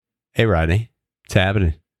Hey, Rodney. What's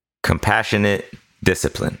happening? Compassionate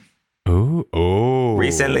discipline. Oh.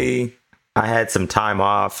 Recently, I had some time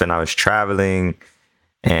off and I was traveling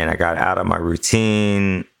and I got out of my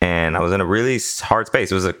routine and I was in a really hard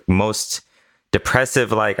space. It was the most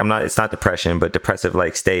depressive, it's not depression, but depressive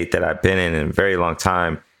state that I've been in a very long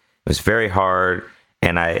time. It was very hard.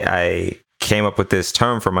 And I came up with this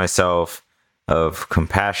term for myself of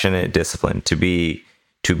compassionate discipline, to be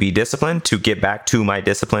disciplined, to get back to my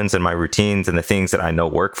disciplines and my routines and the things that I know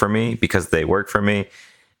work for me because they work for me,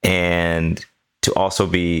 and to also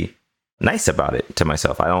be nice about it to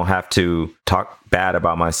myself. I don't have to talk bad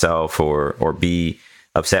about myself or be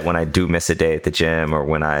upset when I do miss a day at the gym or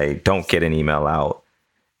when I don't get an email out.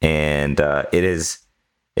 And it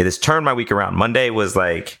has turned my week around. Monday was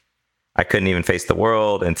I couldn't even face the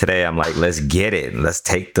world, and today I'm let's get it. Let's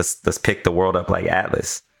pick the world up like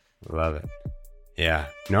Atlas. Love it. Yeah.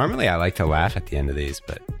 Normally I like to laugh at the end of these,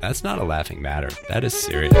 but that's not a laughing matter. That is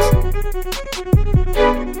serious.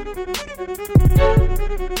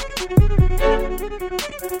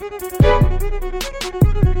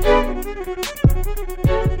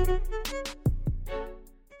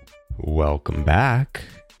 Welcome back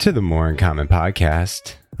to the More in Common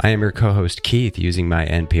podcast. I am your co-host Keith, using my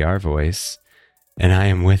NPR voice, and I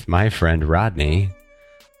am with my friend Rodney.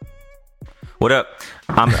 What up?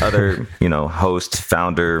 I'm the other, host,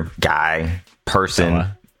 founder, guy, person,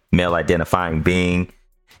 male identifying being,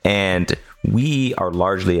 and we are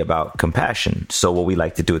largely about compassion. So what we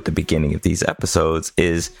like to do at the beginning of these episodes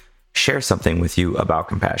is share something with you about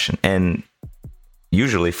compassion, and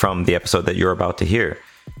usually from the episode that you're about to hear.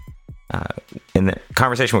 In the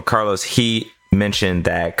conversation with Carlos, he mentioned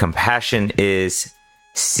that compassion is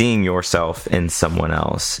seeing yourself in someone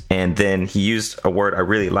else. And then he used a word I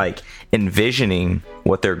really like, envisioning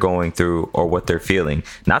what they're going through or what they're feeling.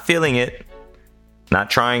 Not feeling it, not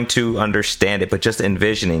trying to understand it, but just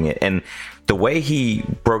envisioning it. And the way he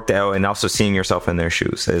broke down, and also seeing yourself in their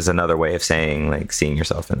shoes is another way of saying seeing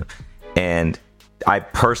yourself in them. And I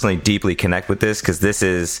personally deeply connect with this because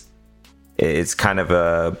it's kind of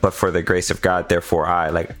a, but for the grace of God, therefore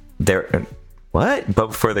I,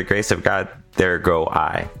 but for the grace of God, there go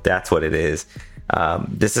I. That's what it is.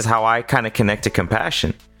 This is how I kind of connect to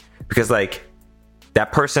compassion, because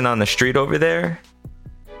that person on the street over there,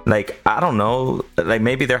 I don't know,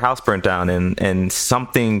 maybe their house burnt down and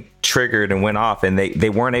something triggered and went off and they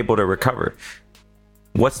weren't able to recover.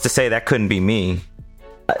 What's to say that couldn't be me?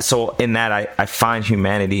 So in that, I find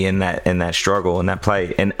humanity in that struggle, in that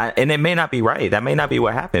play, and it may not be right. That may not be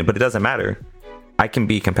what happened, but it doesn't matter. I can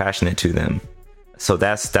be compassionate to them. So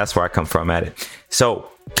that's where I come from at it. So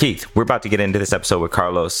Keith, we're about to get into this episode with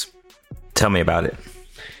Carlos. Tell me about it.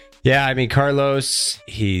 Yeah, I mean, Carlos,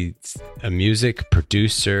 he's a music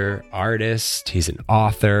producer, artist. He's an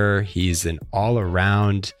author. He's an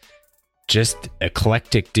all-around just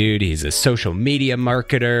eclectic dude. He's a social media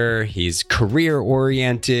marketer. He's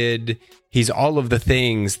career-oriented. He's all of the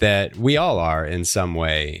things that we all are in some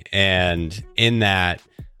way. And in that,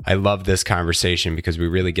 I love this conversation because we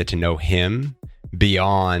really get to know him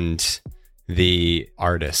beyond the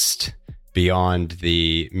artist, beyond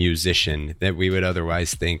the musician that we would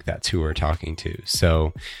otherwise think that's who we're talking to.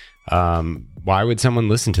 So why would someone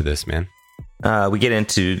listen to this, man? We get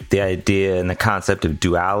into the idea and the concept of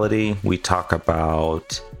duality. We talk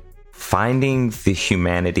about finding the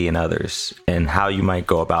humanity in others and how you might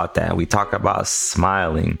go about that. We talk about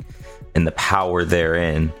smiling and the power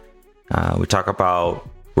therein. We talk about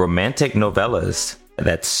romantic novellas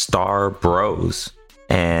that star bros.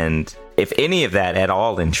 And if any of that at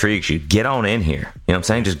all intrigues you, get on in here. You know what I'm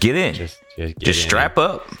saying? Just get in. Just strap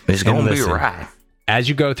up. It's going to be a ride. As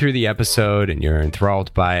you go through the episode and you're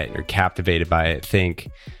enthralled by it, you're captivated by it, think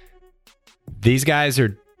these guys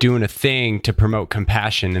are doing a thing to promote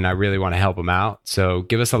compassion, and I really want to help them out. So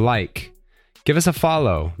give us a like, give us a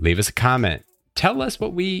follow, leave us a comment. Tell us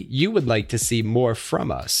what you would like to see more from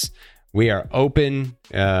us. We are open.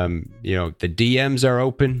 The DMs are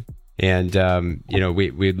open, and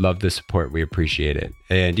we'd love the support. We appreciate it.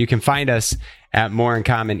 And you can find us at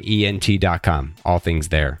moreincommonent.com. All things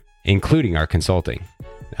there, including our consulting.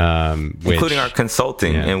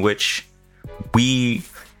 In which we,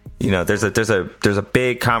 there's a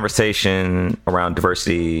big conversation around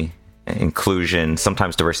diversity and inclusion,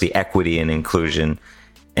 sometimes diversity, equity, and inclusion.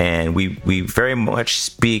 And we very much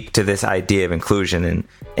speak to this idea of inclusion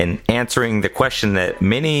and answering the question that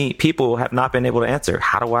many people have not been able to answer.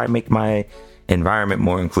 How do I make my environment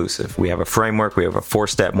more inclusive? We have a framework. We have a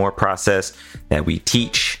 4-step more process that we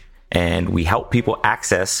teach, and we help people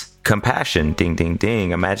access compassion. Ding, ding,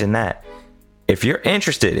 ding. Imagine that. if you're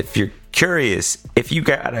interested, if you're curious, if you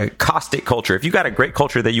got a caustic culture, if you got a great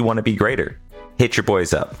culture that you want to be greater, hit your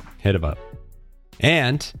boys up. Hit them up.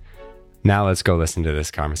 And now let's go listen to this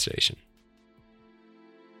conversation.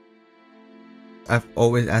 I've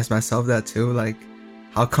always asked myself that too. Like,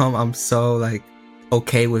 how come I'm so like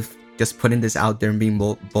okay with just putting this out there and being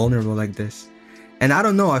vulnerable like this? And I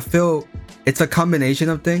don't know. I feel it's a combination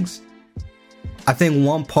of things. I think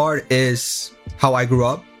one part is how I grew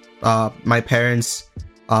up. My parents,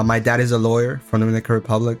 my dad is a lawyer from the Dominican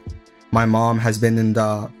Republic. My mom has been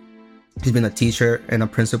she's been a teacher and a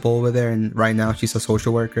principal over there, and right now she's a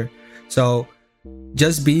social worker. So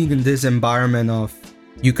just being in this environment of,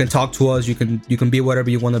 you can talk to us, you can be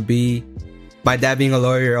whatever you want to be. My dad being a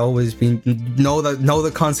lawyer, always being know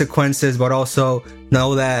the consequences, but also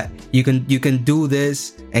know that you can do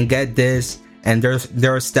this and get this, and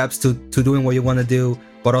there are steps to doing what you want to do,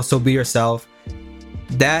 but also be yourself.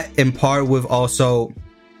 That in part with also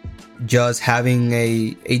just having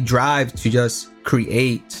a drive to just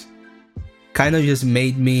create kind of just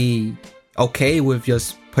made me okay with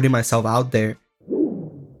just putting myself out there.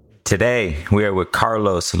 Today, we are with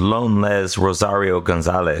Carlos Lonelez Rosario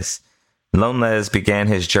Gonzalez. Lonelez began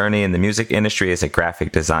his journey in the music industry as a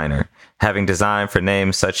graphic designer, having designed for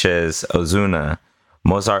names such as Ozuna,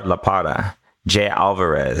 Mozart La Parra, Jay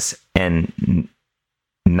Alvarez, and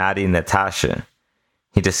Nadi Natasha.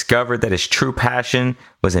 He discovered that his true passion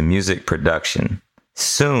was in music production.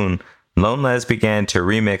 Soon, Lonelez began to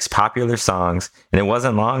remix popular songs, and it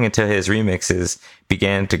wasn't long until his remixes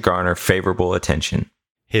began to garner favorable attention.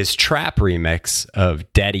 His trap remix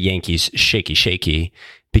of Daddy Yankee's Shaky Shaky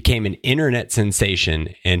became an internet sensation,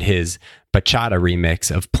 and his bachata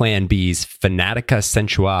remix of Plan B's Fanatica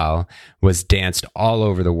Sensual was danced all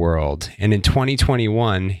over the world. And in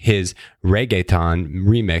 2021, his reggaeton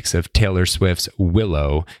remix of Taylor Swift's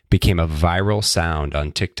Willow became a viral sound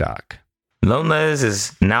on TikTok. Lonelez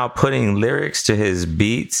is now putting lyrics to his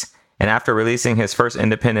beats, and after releasing his first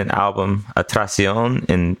independent album, Atracción,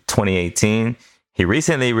 in 2018, he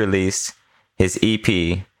recently released his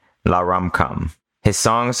EP, La Romcom. His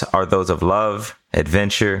songs are those of love,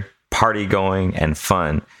 adventure, party going, and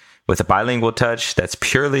fun, with a bilingual touch that's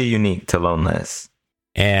purely unique to Lonelez.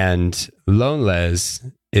 And Lonelez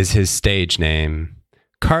is his stage name.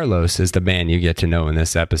 Carlos is the man you get to know in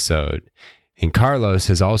this episode. And Carlos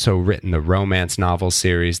has also written the romance novel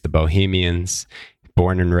series, The Bohemians,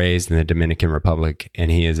 born and raised in the Dominican Republic,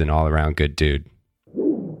 and he is an all-around good dude.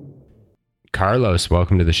 Carlos,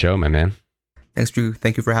 welcome to the show, my man. Thanks, Drew.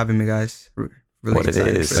 Thank you for having me, guys. Really what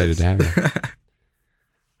excited. It is. Excited to have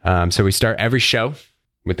you. So we start every show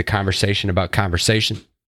with the conversation about conversation,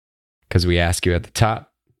 because we ask you at the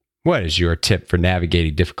top, what is your tip for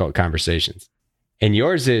navigating difficult conversations? And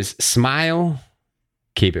yours is smile,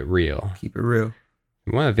 keep it real. Keep it real.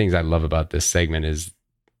 One of the things I love about this segment is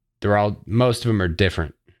most of them are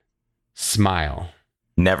different. Smile.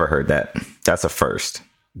 Never heard that. That's a first.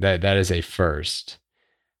 That is a first.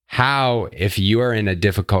 How, if you are in a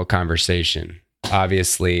difficult conversation,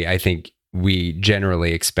 obviously, I think we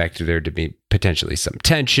generally expect there to be potentially some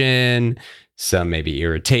tension, some maybe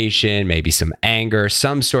irritation, maybe some anger,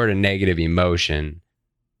 some sort of negative emotion.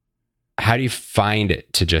 How do you find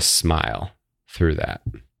it to just smile through that?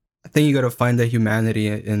 I think you got to find the humanity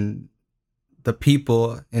in the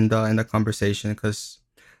people in the conversation, because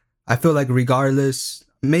I feel like regardless,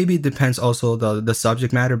 maybe it depends also the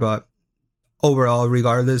subject matter, but overall,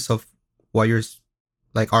 regardless of what you're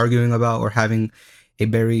like arguing about or having a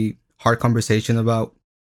very hard conversation about,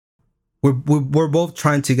 we're both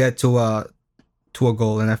trying to get to a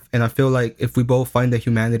goal, and I feel like if we both find the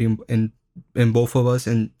humanity in both of us,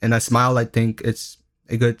 and a smile, I think it's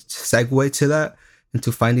a good segue to that,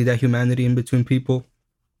 into finding that humanity in between people.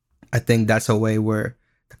 I think that's a way where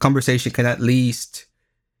the conversation can at least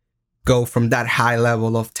go from that high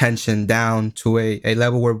level of tension down to a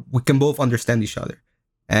level where we can both understand each other.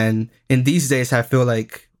 And in these days, I feel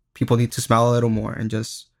like people need to smile a little more and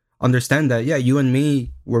just understand that, yeah, you and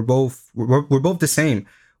me, we're both the same.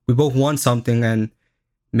 We both want something, and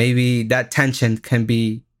maybe that tension can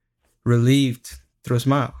be relieved through a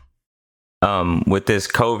smile. With this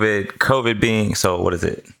COVID being, so what is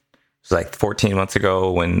it? It was like 14 months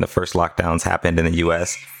ago when the first lockdowns happened in the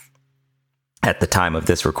US. At the time of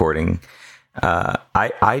this recording,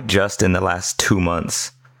 I just in the last 2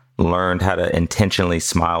 months learned how to intentionally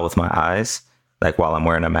smile with my eyes, like while I'm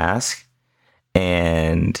wearing a mask.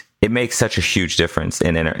 And it makes such a huge difference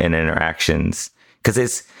in interactions.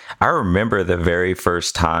 Because I remember the very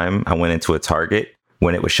first time I went into a Target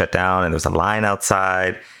when it was shut down and there was a line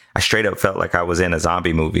outside. I straight up felt like I was in a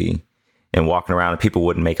zombie movie. and walking around and people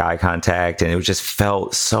wouldn't make eye contact. And it just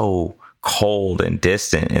felt so cold and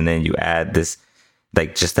distant. And then you add this,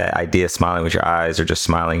 like just that idea of smiling with your eyes or just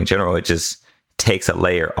smiling in general, it just takes a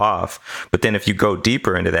layer off. But then if you go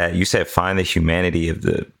deeper into that, you said find the humanity of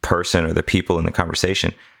the person or the people in the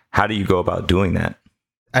conversation. How do you go about doing that?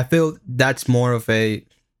 I feel that's more of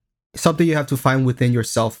something you have to find within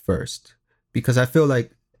yourself first, because I feel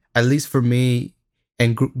like, at least for me,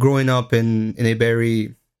 and growing up in a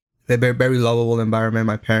very lovable environment,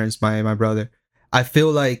 my parents, my brother, I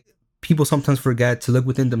feel like people sometimes forget to look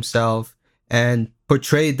within themselves and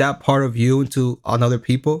portray that part of you into other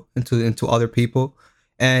people.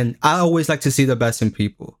 And I always like to see the best in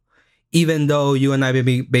people, even though you and I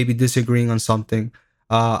may be disagreeing on something.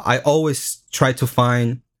 I always try to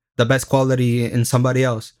find the best quality in somebody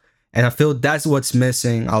else. And I feel that's what's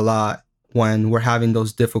missing a lot when we're having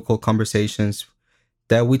those difficult conversations,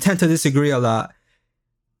 that we tend to disagree a lot,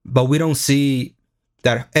 but we don't see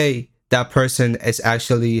that, hey, that person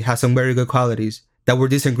has some very good qualities. That we're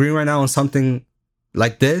disagreeing right now on something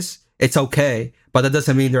like this, it's okay, but that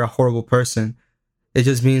doesn't mean they're a horrible person. It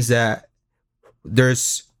just means that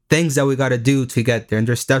there's things that we got to do to get there, and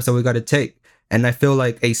there's steps that we got to take. And I feel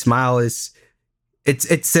like a smile it's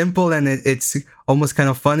simple and it's almost kind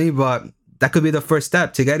of funny, but that could be the first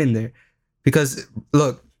step to getting there. Because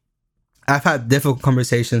look, I've had difficult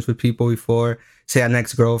conversations with people before, say an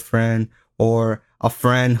ex-girlfriend or a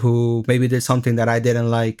friend who maybe did something that I didn't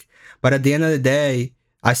like. But at the end of the day,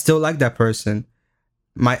 I still like that person.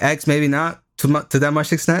 My ex, maybe not to that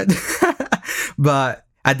much extent, but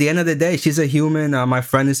at the end of the day, she's a human. My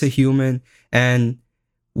friend is a human, and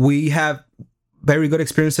we have very good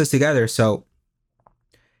experiences together. So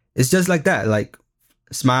it's just like that, like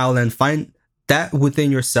smile and find that within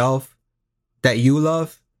yourself that you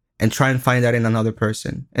love, and try and find that in another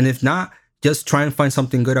person. And if not, just try and find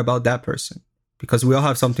something good about that person, because we all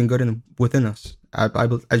have something good within us. I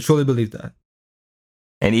truly believe that.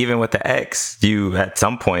 And even with the ex, you at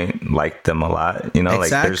some point liked them a lot. Exactly. Like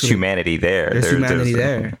there's humanity there. There's humanity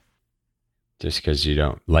there. Just because you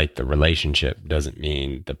don't like the relationship doesn't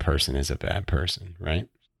mean the person is a bad person, right?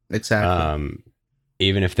 Exactly.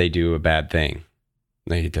 Even if they do a bad thing,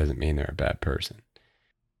 it doesn't mean they're a bad person.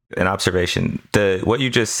 An observation, what you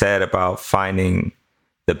just said about finding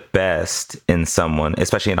the best in someone,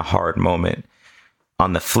 especially in a hard moment.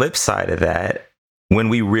 On the flip side of that, when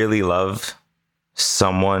we really love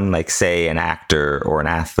someone, like say an actor or an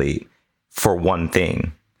athlete, for one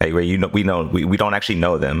thing, like where we don't actually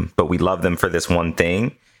know them, but we love them for this one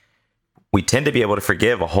thing, we tend to be able to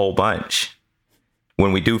forgive a whole bunch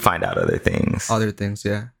when we do find out other things.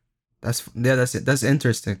 Yeah. That's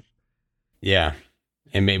interesting. Yeah.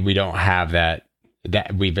 And maybe we don't have that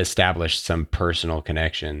we've established some personal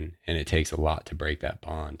connection, and it takes a lot to break that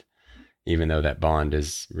bond, even though that bond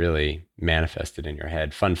is really manifested in your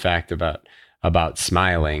head. Fun fact about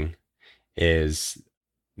smiling is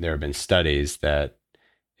there have been studies that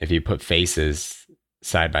if you put faces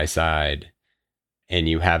side by side and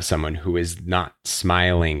you have someone who is not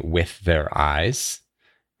smiling with their eyes,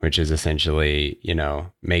 which is essentially,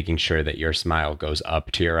 making sure that your smile goes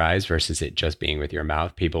up to your eyes versus it just being with your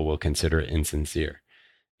mouth, people will consider it insincere.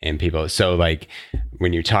 And so like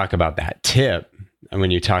when you talk about that tip,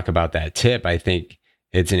 I think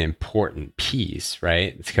it's an important piece,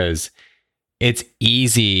 right? It's because it's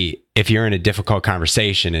easy if you're in a difficult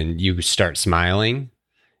conversation and you start smiling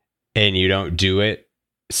and you don't do it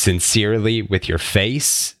sincerely with your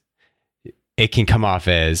face, it can come off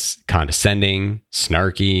as condescending,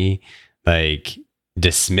 snarky, like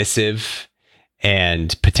dismissive,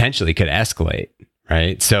 and potentially could escalate,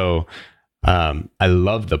 right? So I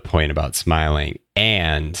love the point about smiling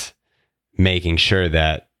and making sure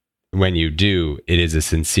that when you do, it is a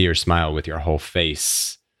sincere smile with your whole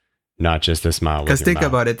face, not just a smile with your mouth. Because think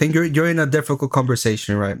about it. Think you're in a difficult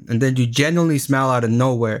conversation, right? And then you genuinely smile out of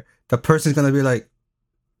nowhere. The person's going to be like,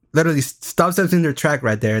 literally stops them in their track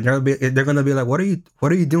right there. And they're going to be like, what are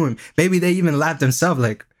you doing? Maybe they even laugh themselves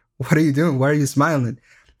like, what are you doing? Why are you smiling?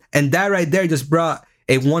 And that right there just brought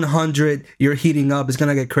a 100, you're heating up, it's going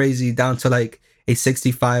to get crazy, down to like a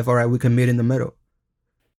 65. All right, we can meet in the middle.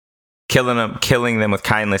 Killing them with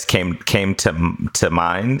kindness came to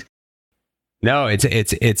mind. No,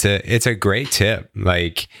 it's a great tip.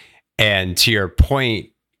 Like, and to your point,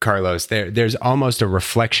 Carlos, there's almost a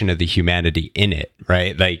reflection of the humanity in it,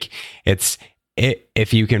 right? Like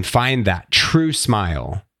if you can find that true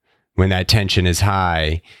smile when that tension is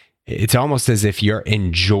high, it's almost as if you're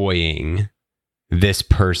enjoying this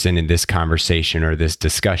person in this conversation or this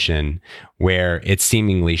discussion where it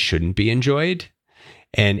seemingly shouldn't be enjoyed.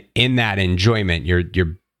 And in that enjoyment, you're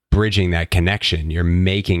bridging that connection. You're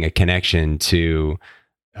making a connection to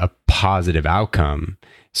a positive outcome.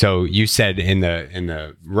 So you said in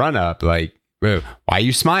the run up, like, why are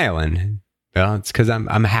you smiling? Well, it's because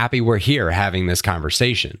I'm happy we're here having this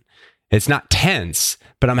conversation. It's not tense,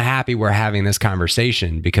 but I'm happy we're having this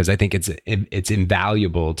conversation because I think it's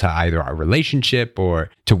invaluable to either our relationship or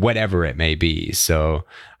to whatever it may be. So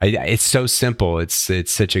it's so simple. It's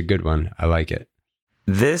such a good one. I like it.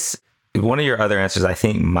 This, one of your other answers, I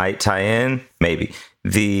think, might tie in. Maybe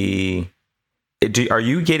are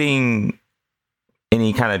you getting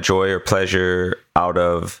any kind of joy or pleasure out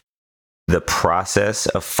of the process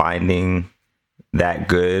of finding that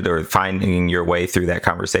good or finding your way through that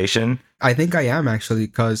conversation? I think I am, actually,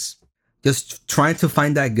 because just trying to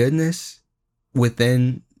find that goodness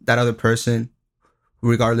within that other person,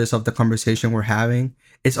 regardless of the conversation we're having,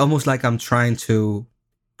 it's almost like I'm trying to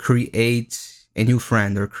create a new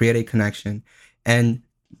friend or create a connection and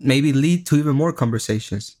maybe lead to even more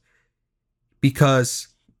conversations. Because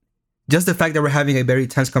just the fact that we're having a very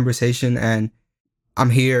tense conversation and I'm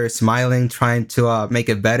here smiling, trying to make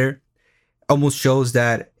it better, almost shows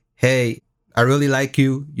that, hey, I really like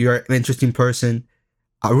you. You're an interesting person.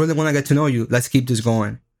 I really want to get to know you. Let's keep this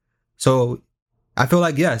going. So I feel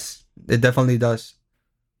like, yes, it definitely does.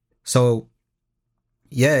 So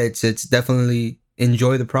yeah, it's definitely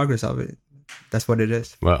enjoy the progress of it. That's what it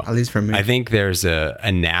is. Well, at least for me. I think there's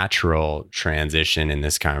a natural transition in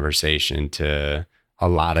this conversation to a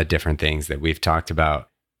lot of different things that we've talked about.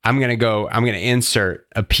 I'm going to insert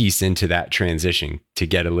a piece into that transition to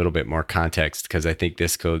get a little bit more context, because I think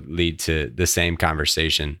this could lead to the same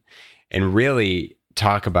conversation, and really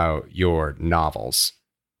talk about your novels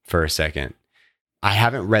for a second. I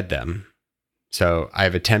haven't read them, so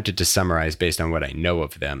I've attempted to summarize based on what I know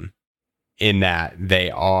of them, in that they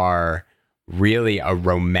are really a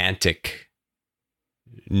romantic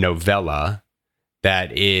novella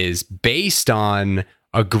that is based on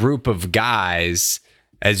a group of guys,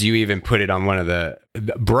 as you even put it on one of the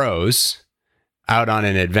bros, out on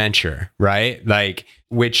an adventure, right? Like,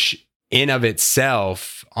 which in of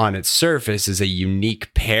itself, on its surface, is a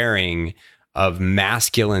unique pairing of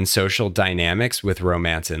masculine social dynamics with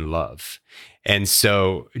romance and love. And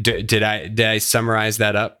so did I summarize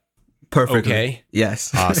that up perfectly? Okay.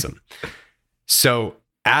 Yes. Awesome. So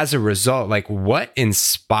as a result, like, what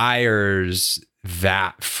inspires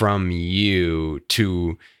that from you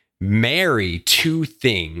to marry two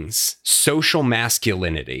things: social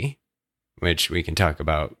masculinity, which we can talk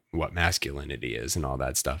about what masculinity is and all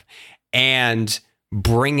that stuff, and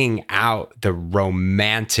bringing out the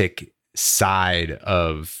romantic side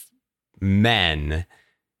of men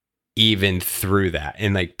even through that,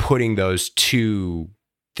 and like putting those two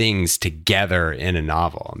things together in a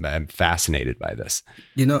novel? I'm fascinated by this.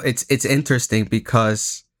 You know, it's interesting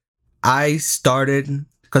because I started,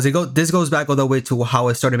 because this goes back all the way to how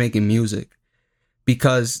I started making music,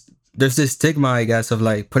 because there's this stigma, I guess, of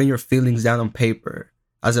like putting your feelings down on paper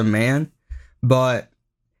as a man. But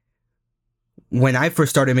when I first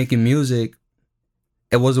started making music,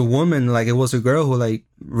 it was a woman, like it was a girl who like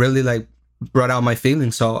really like brought out my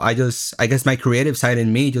feelings. So I guess my creative side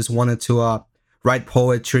in me just wanted to write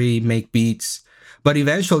poetry, make beats. But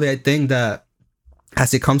eventually I think that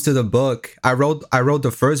as it comes to the book, I wrote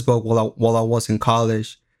the first book while I was in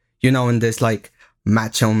college, you know, in this like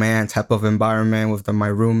macho man type of environment with my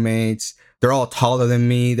roommates. They're all taller than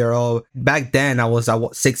me. Back then I was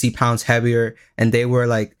 60 pounds heavier, and they were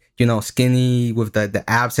like, you know, skinny with the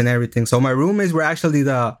abs and everything. So my roommates were actually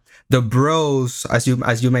the bros, as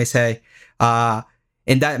you may say,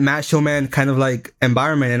 in that macho man kind of like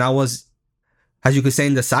environment. And I was, as you could say,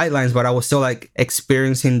 in the sidelines, but I was still like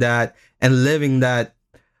experiencing that and living that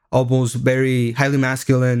almost very highly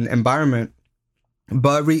masculine environment.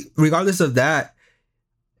 But regardless of that,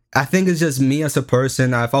 I think it's just me as a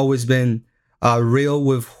person. I've always been real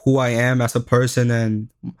with who I am as a person and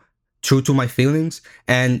true to my feelings.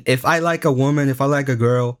 And if I like a woman, if I like a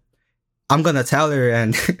girl, I'm gonna tell her,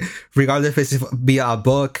 and regardless if it's be a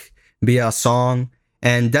book, be a song,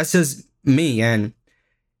 and that's just me. And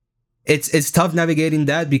it's tough navigating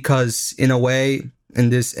that, because in a way, in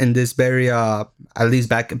this very at least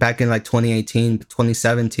back in like 2018,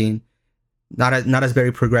 2017, not as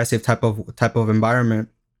very progressive type of environment,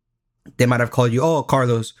 they might have called you, oh,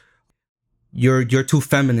 Carlos, you're too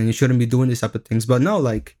feminine, you shouldn't be doing these type of things. But no,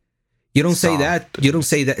 like, you don't say that. You don't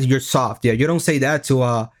say that you're soft. Yeah, you don't say that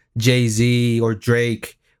to Jay-Z or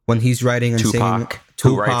Drake when he's writing and singing.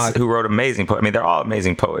 Tupac, who wrote amazing poets. I mean, they're all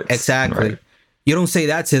amazing poets. Exactly. Right? You don't say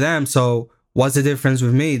that to them. So what's the difference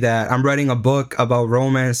with me that I'm writing a book about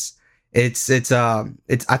romance? I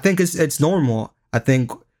think it's normal. I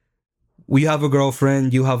think we have a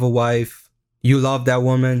girlfriend, you have a wife, you love that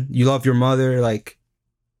woman, you love your mother, like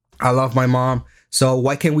I love my mom. So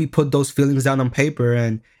why can't we put those feelings down on paper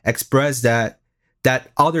and express that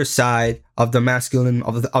other side of the masculine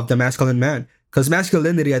of the masculine man? Because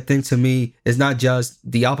masculinity, I think, to me, is not just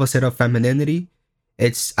the opposite of femininity.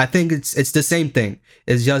 I think it's the same thing.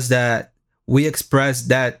 It's just that we express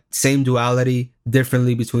that same duality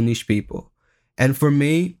differently between each people. And for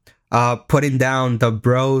me, putting down the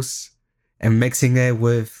bros and mixing it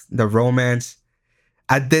with the romance,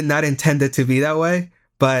 I did not intend it to be that way,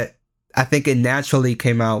 but I think it naturally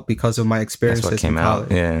came out because of my experiences. That's what came out.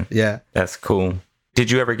 Yeah. That's cool. Did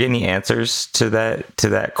you ever get any answers to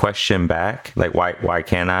that question back? Like, why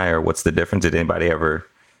can't I? Or what's the difference? Did anybody ever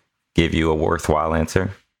give you a worthwhile answer?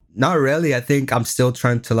 Not really. I think I'm still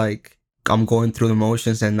trying to I'm going through the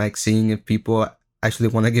motions and seeing if people actually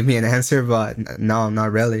want to give me an answer, but no,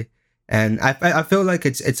 not really. And I feel like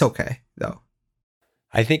it's okay though.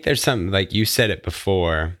 I think there's something, like you said it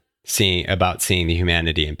before, seeing the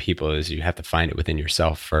humanity in people is you have to find it within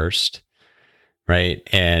yourself first, right?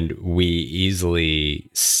 And we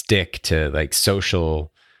easily stick to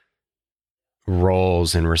social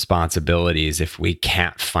roles and responsibilities if we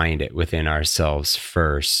can't find it within ourselves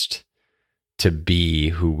first to be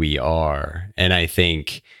who we are. And I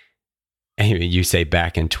think, you say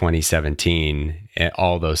back in 2017,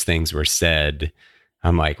 all those things were said.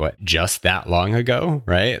 I'm like, what, just that long ago,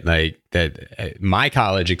 right? Like that, my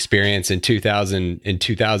college experience in 2000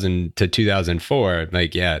 to 2004,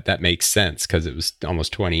 that makes sense because it was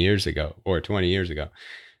almost 20 years ago.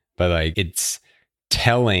 But it's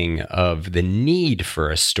telling of the need for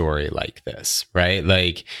a story like this, right?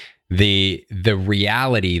 Like the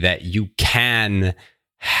reality that you can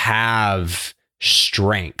have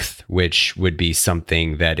strength, which would be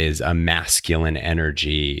something that is a masculine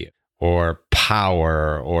energy or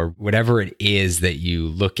power or whatever it is that you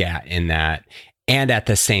look at in that, and at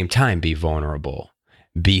the same time be vulnerable,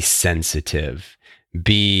 be sensitive,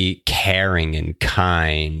 be caring and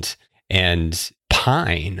kind, and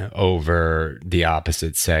pine over the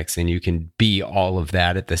opposite sex. And you can be all of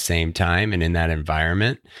that at the same time and in that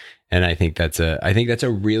environment. And I think that's a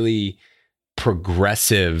really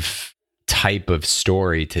progressive type of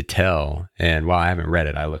story to tell. And while I haven't read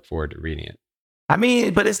it, I look forward to reading it. I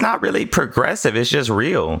mean, but it's not really progressive. It's just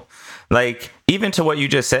real. Like, even to what you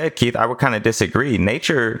just said, Keith, I would kind of disagree.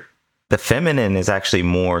 Nature, the feminine is actually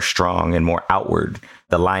more strong and more outward.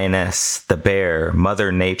 The lioness, the bear,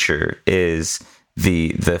 Mother Nature is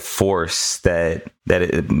the force that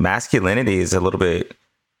masculinity is a little bit,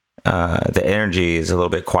 the energy is a little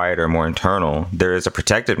bit quieter, more internal. There is a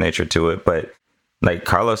protective nature to it, but like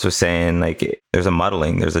Carlos was saying, there's a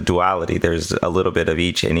muddling, there's a duality, there's a little bit of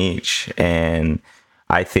each in each. And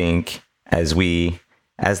I think as the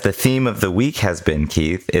theme of the week has been,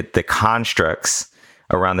 Keith, the constructs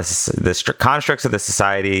around the constructs of the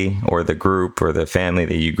society or the group or the family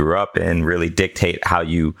that you grew up in really dictate how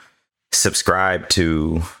you subscribe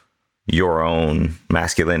to your own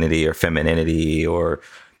masculinity or femininity, or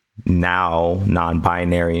now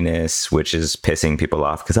non-binariness, which is pissing people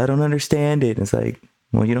off because I don't understand it. It's like,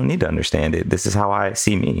 well, you don't need to understand it. This is how I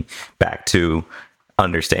see me. Back to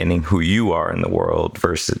understanding who you are in the world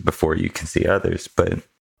versus before you can see others.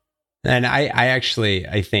 And I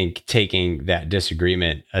think taking that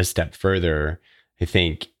disagreement a step further, I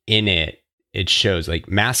think in it shows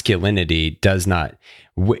masculinity does not,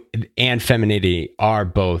 and femininity are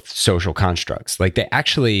both social constructs. They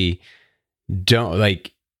actually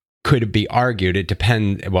don't, could it be argued? It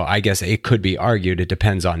depends. Well, I guess it could be argued. It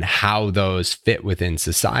depends on how those fit within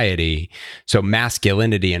society. So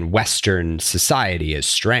masculinity in Western society is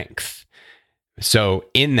strength. So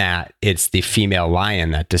in that, it's the female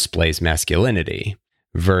lion that displays masculinity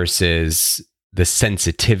versus the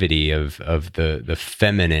sensitivity of the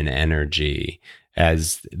feminine energy,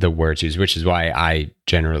 as the words used, which is why I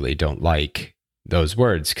generally don't like those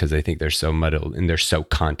words, because I think they're so muddled and they're so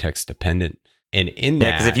context dependent. And in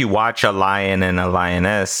that, because if you watch a lion and a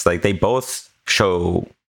lioness, they both show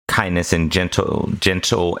kindness and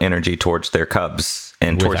gentle energy towards their cubs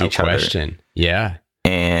and towards each other. Yeah.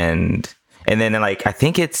 And then I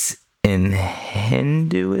think it's in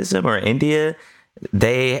Hinduism or India,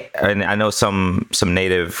 and I know some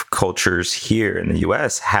native cultures here in the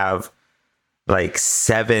US have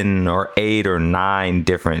 7 or 8 or 9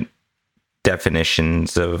 different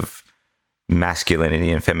definitions of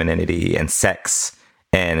masculinity and femininity and sex,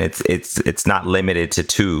 and it's not limited to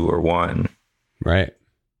 2 or 1. Right.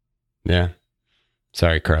 Yeah.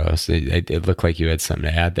 Sorry, Carlos. It looked like you had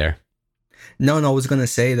something to add there. No, I was gonna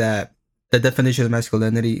say that the definition of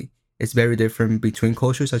masculinity it's very different between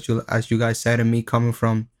cultures, as you guys said, and me coming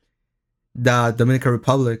from the Dominican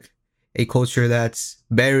Republic, a culture that's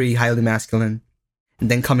very highly masculine, and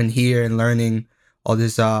then coming here and learning all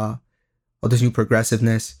this new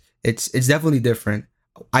progressiveness. It's definitely different.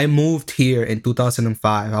 I moved here in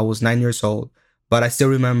 2005. I was 9 years old, but I still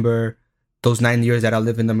remember those 9 years that I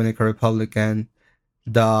lived in Dominican Republic, and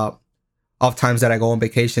the oft times that I go on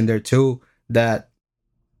vacation there too, that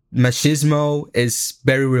machismo is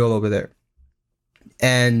very real over there.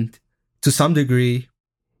 And to some degree,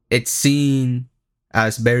 it's seen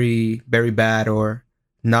as very, very bad or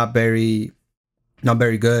not very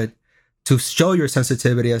good. To show your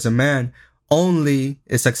sensitivity as a man only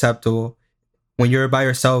is acceptable when you're by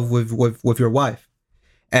yourself with your wife.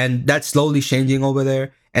 And that's slowly changing over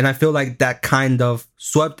there. And I feel like that kind of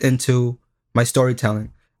swept into my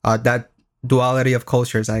storytelling. That duality of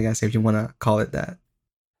cultures, I guess, if you want to call it that.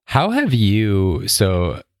 How have you,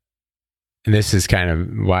 so this is kind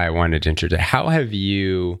of why I wanted to introduce, how have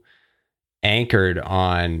you anchored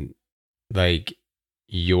on like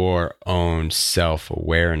your own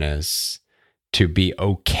self-awareness to be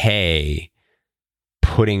okay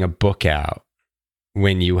putting a book out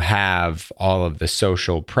when you have all of the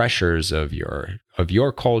social pressures of your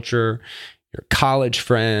culture, your college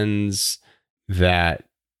friends, that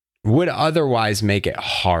would otherwise make it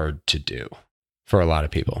hard to do for a lot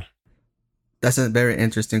of people? That's a very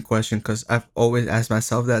interesting question, because I've always asked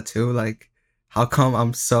myself that too. Like, how come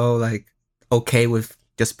I'm so like okay with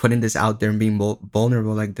just putting this out there and being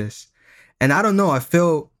vulnerable like this? And I don't know. I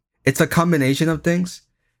feel it's a combination of things.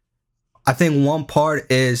 I think one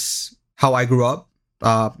part is how I grew up.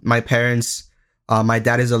 My parents, my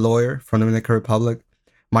dad is a lawyer from the Dominican Republic.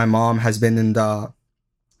 My mom has been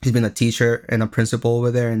she's been a teacher and a principal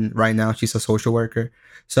over there, and right now she's a social worker.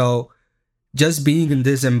 So just being in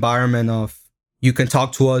this environment of, you can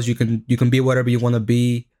talk to us, you can be whatever you want to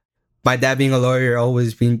be. My dad being a lawyer,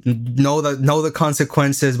 always being know the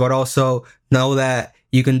consequences, but also know that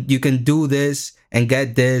you can do this and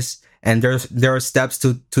get this, and there are steps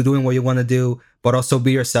to doing what you want to do, but also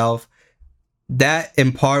be yourself. That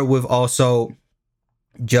in part with also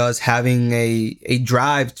just having a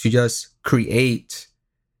drive to just create,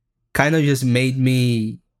 kind of just made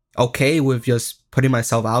me okay with just putting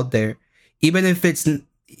myself out there, even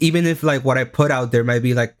if like what I put out there might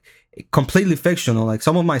be like completely fictional. Like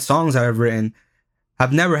some of my songs I've written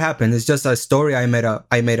have never happened. It's just a story I made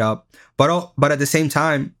up. But at the same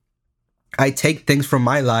time, I take things from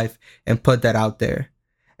my life and put that out there.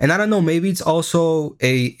 And I don't know, maybe it's also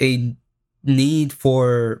a need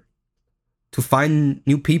to find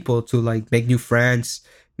new people, to like make new friends.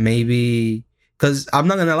 Maybe, because I'm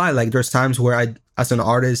not gonna lie, like there's times where I, as an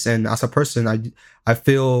artist and as a person, I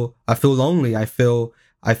feel lonely. I feel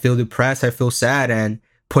depressed. I feel sad, and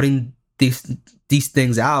putting these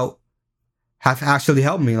things out have actually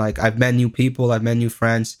helped me. Like I've met new people, I've met new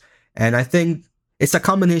friends, and I think it's a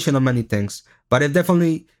combination of many things. But it's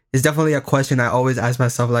definitely a question I always ask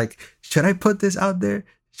myself, like, should I put this out there?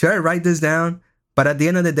 Should I write this down? But at the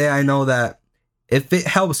end of the day, I know that if it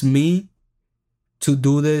helps me to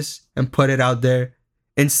do this and put it out there,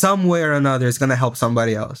 in some way or another, it's gonna help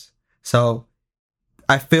somebody else. So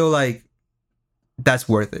I feel like that's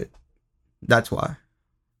worth it. That's why.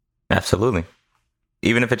 Absolutely.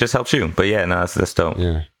 Even if it just helps you. But yeah, no, that's dope.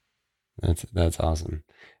 Yeah. That's awesome.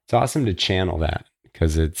 It's awesome to channel that,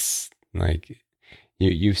 because it's like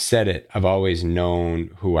you've said it. I've always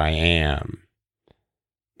known who I am.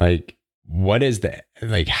 Like, what is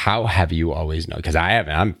how have you always known? Because I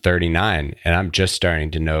haven't. I'm 39 and I'm just starting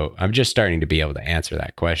to be able to answer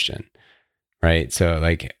that question. Right. So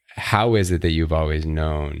like, how is it that you've always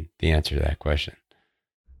known the answer to that question?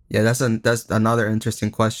 Yeah, that's another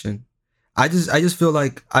interesting question. I just feel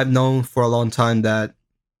like I've known for a long time that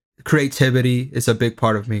creativity is a big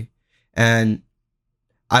part of me, and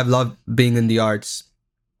I've loved being in the arts.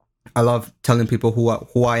 I love telling people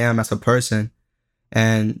who I am as a person,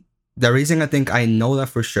 and the reason I think I know that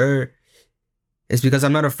for sure is because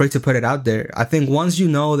I'm not afraid to put it out there. I think once you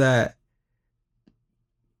know that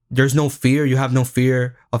there's no fear, you have no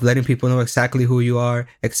fear of letting people know exactly who you are,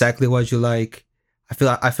 exactly what you like.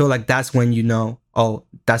 I feel like that's when you know, oh,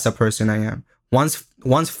 that's the person I am.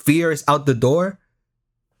 Once fear is out the door,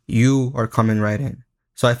 you are coming right in.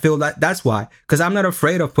 So I feel that that's why, because I'm not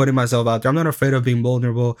afraid of putting myself out there. I'm not afraid of being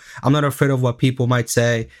vulnerable. I'm not afraid of what people might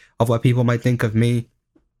say, of what people might think of me,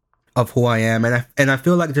 of who I am. And I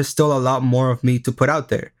feel like there's still a lot more of me to put out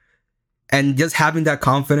there. And just having that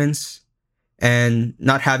confidence and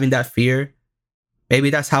not having that fear,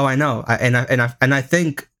 maybe that's how I know. I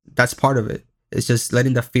think that's part of it. It's just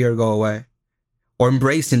letting the fear go away. or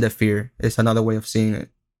embracing the fear is another way of seeing it.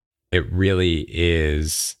 It really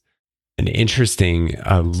is an interesting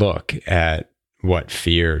look at what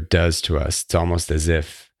fear does to us. It's almost as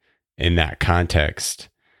if in that context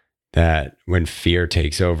that when fear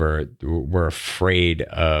takes over, we're afraid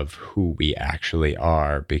of who we actually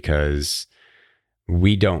are because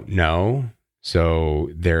we don't know.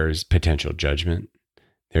 So there's potential judgment.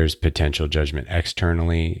 There's potential judgment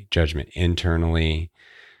externally, judgment internally.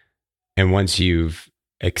 And once you've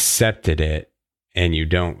accepted it and you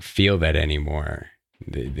don't feel that anymore,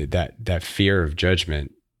 that fear of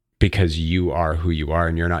judgment, because you are who you are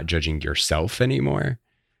and you're not judging yourself anymore,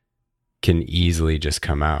 can easily just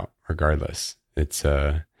come out regardless. It's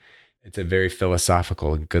a very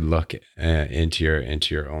philosophical and good look into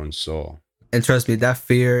your own soul. And trust me, that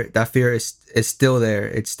fear is still there.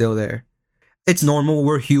 It's still there. It's normal.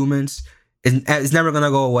 We're humans. It's never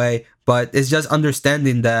gonna go away. But it's just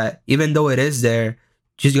understanding that even though it is there,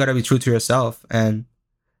 you gotta be true to yourself. And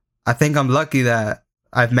I think I'm lucky that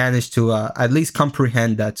I've managed to at least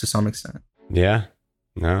comprehend that to some extent. Yeah,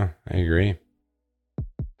 no, I agree.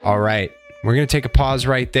 All right, we're going to take a pause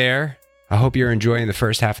right there. I hope you're enjoying the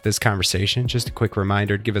first half of this conversation. Just a quick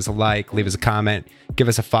reminder, give us a like, leave us a comment, give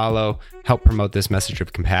us a follow, help promote this message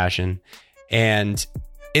of compassion. And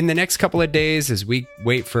in the next couple of days, as we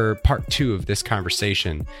wait for part 2 of this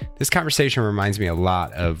conversation reminds me a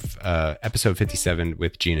lot of episode 57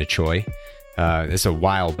 with Gina Choi. It's a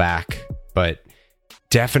while back, but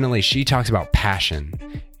definitely she talks about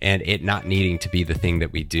passion and it not needing to be the thing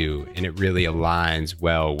that we do. And it really aligns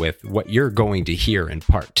well with what you're going to hear in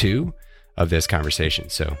part 2 of this conversation.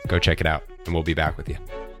 So go check it out and we'll be back with you.